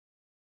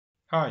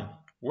Hi,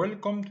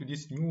 welcome to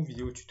this new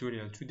video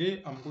tutorial.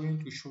 Today I'm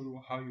going to show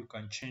you how you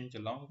can change the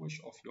language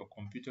of your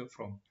computer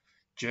from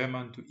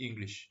German to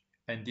English,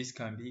 and this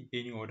can be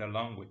any other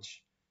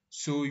language.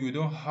 So you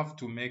don't have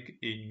to make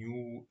a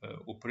new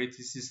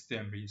operating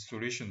system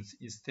installations.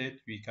 Instead,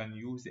 we can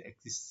use the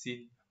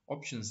existing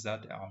options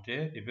that are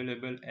there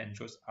available and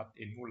just add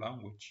a new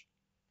language.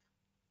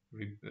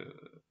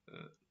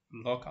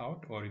 Log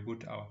out or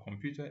reboot our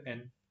computer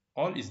and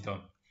all is done.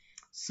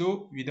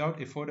 So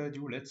without a further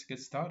ado, let's get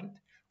started.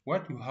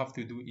 What you have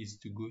to do is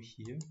to go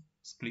here,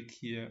 click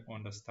here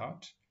on the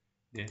start,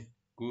 then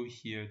go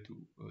here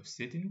to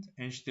settings,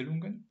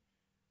 Einstellungen.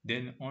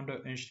 Then under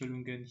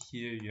Einstellungen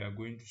here, you are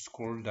going to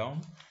scroll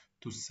down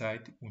to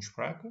Zeit und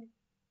Sprache.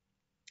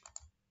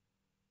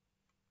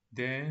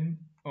 Then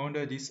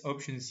under these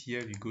options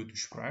here, we go to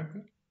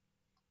Sprache.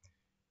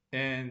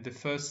 And the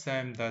first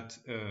time that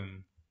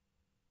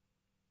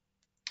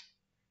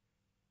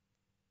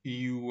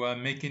you are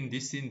making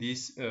this in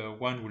this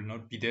one will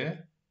not be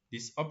there.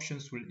 These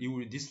options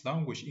this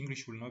language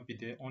English will not be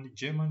there, only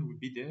German will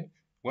be there.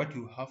 What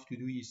you have to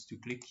do is to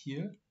click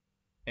here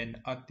and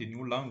add the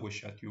new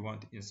language that you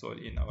want to install.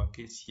 In our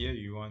case here,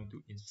 you want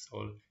to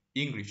install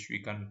English. We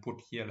can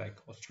put here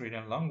like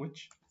Australian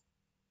language,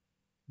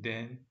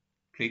 then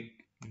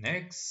click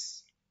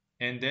next,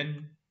 and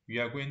then we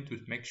are going to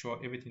make sure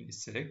everything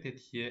is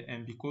selected here.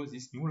 And because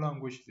this new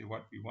language is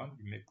what we want,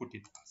 we may put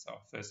it as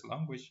our first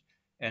language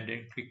and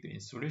then click the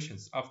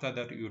installations. After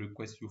that, we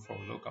request you for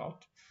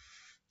logout.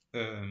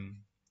 To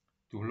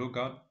log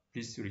out,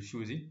 please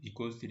refuse it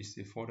because there is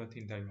a further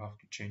thing that you have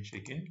to change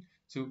again.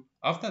 So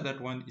after that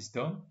one is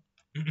done,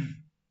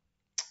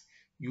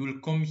 you will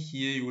come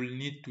here, you will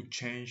need to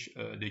change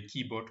the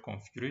keyboard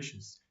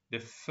configurations. The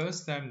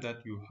first time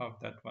that you have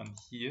that one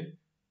here,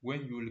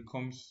 when you will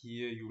come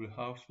here, you will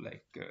have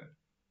like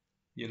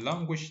the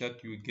language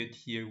that you get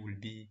here will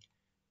be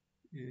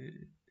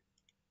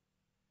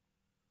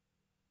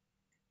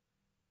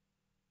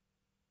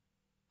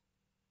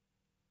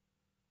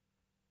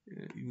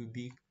it will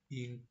be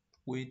in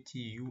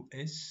Kuwaiti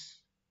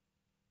US.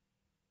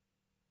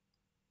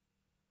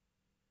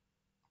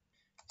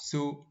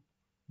 So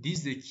this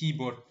is the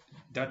keyboard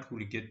that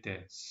will get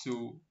there.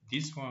 So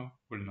this one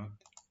will not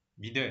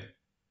be there.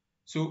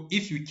 So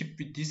if you keep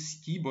with this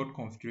keyboard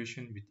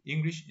configuration with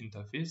English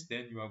interface,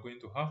 then you are going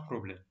to have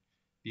problem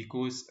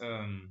because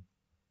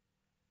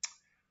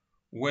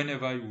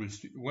whenever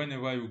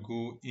you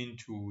go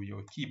into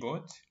your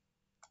keyboard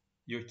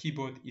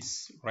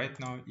is right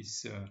now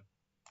is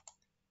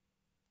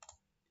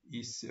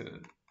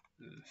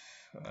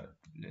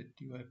let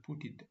do I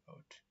put it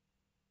out.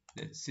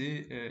 Let's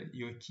say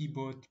your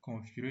keyboard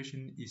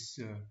configuration is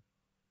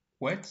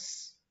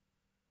Quetzal.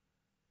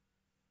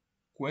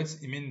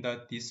 Quetzal mean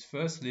that this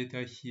first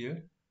letter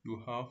here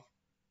you have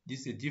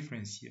this is a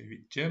difference here.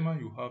 With German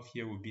you have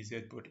here will be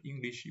Z, but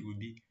English it will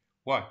be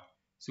Y.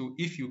 So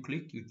if you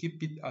click, you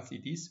keep it as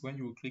it is. When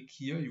you click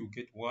here, you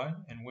get Y,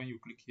 and when you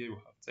click here, you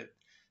have Z.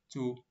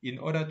 So in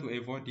order to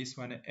avoid this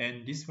one,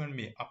 and this one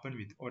may happen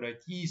with other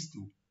keys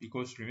too,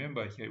 because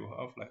remember here you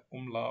have like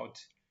umlaut,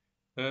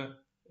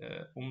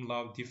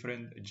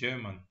 different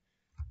German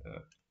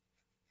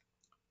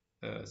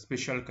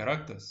special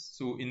characters.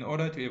 So in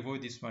order to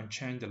avoid this one,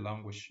 change the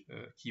language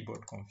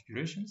keyboard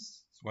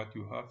configurations. So what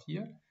you have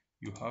here,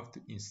 you have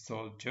to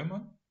install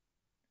German,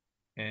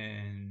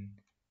 and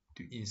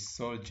to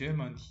install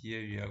German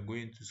here, we are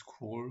going to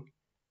scroll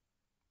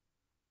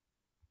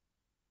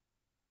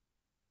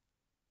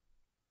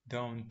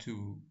down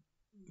to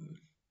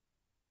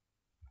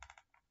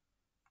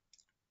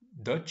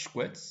Dutch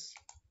words,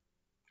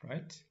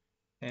 right?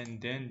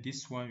 And then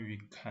this one we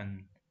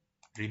can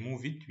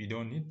remove it, we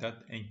don't need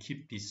that, and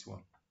keep this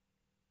one.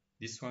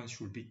 This one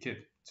should be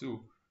kept.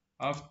 So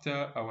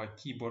after our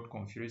keyboard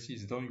configuration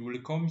is done, you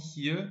will come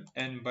here,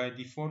 and by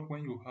default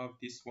when you have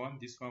this one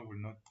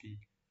will not be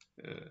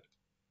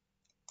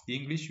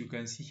English. You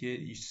can see here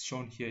is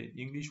shown here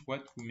English.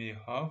 What we may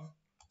have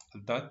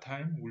at that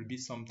time will be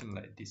something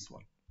like this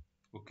one.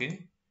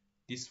 Okay,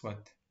 this is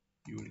what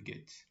you will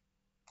get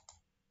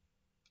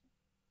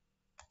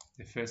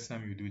the first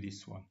time you do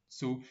this one.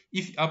 So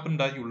if it happen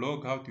that you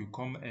log out, you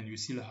come and you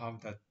still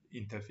have that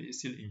interface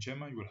still in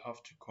German, you will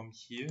have to come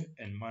here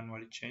and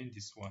manually change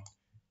this one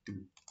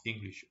to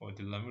English or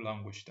the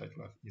language that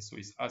you have. So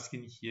it's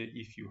asking here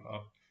if you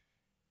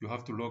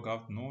have to log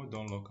out. No,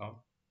 don't log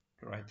out,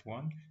 the right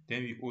one.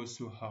 Then we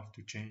also have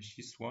to change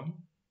this one,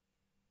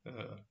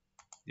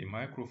 the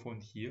microphone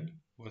here,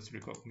 voice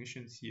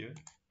recognition here,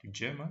 to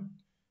German,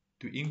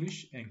 to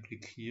English, and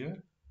click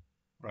here,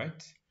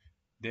 right?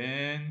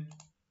 Then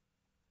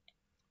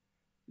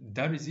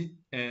that is it.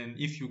 And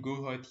if you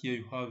go out here,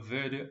 you have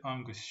werde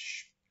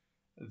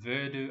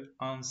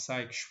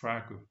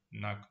Anzeigesprache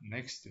nach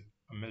nächste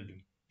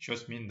Meldung.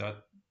 Just mean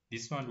that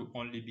this one will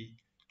only be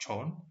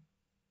shown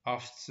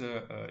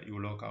after you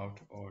log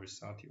out or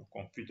restart your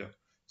computer.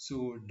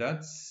 So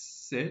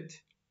that's it.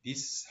 This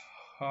is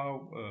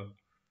how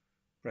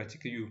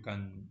practically you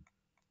can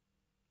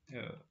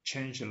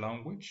change the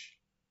language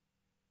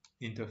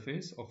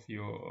interface of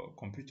your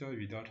computer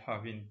without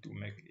having to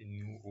make a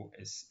new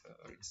OS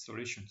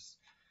installations.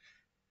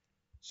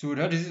 So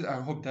that is it.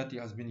 I hope that it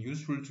has been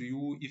useful to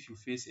you. If you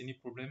face any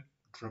problem,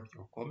 drop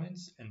your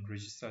comments and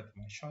register to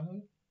my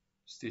channel.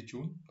 Stay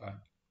tuned. Bye.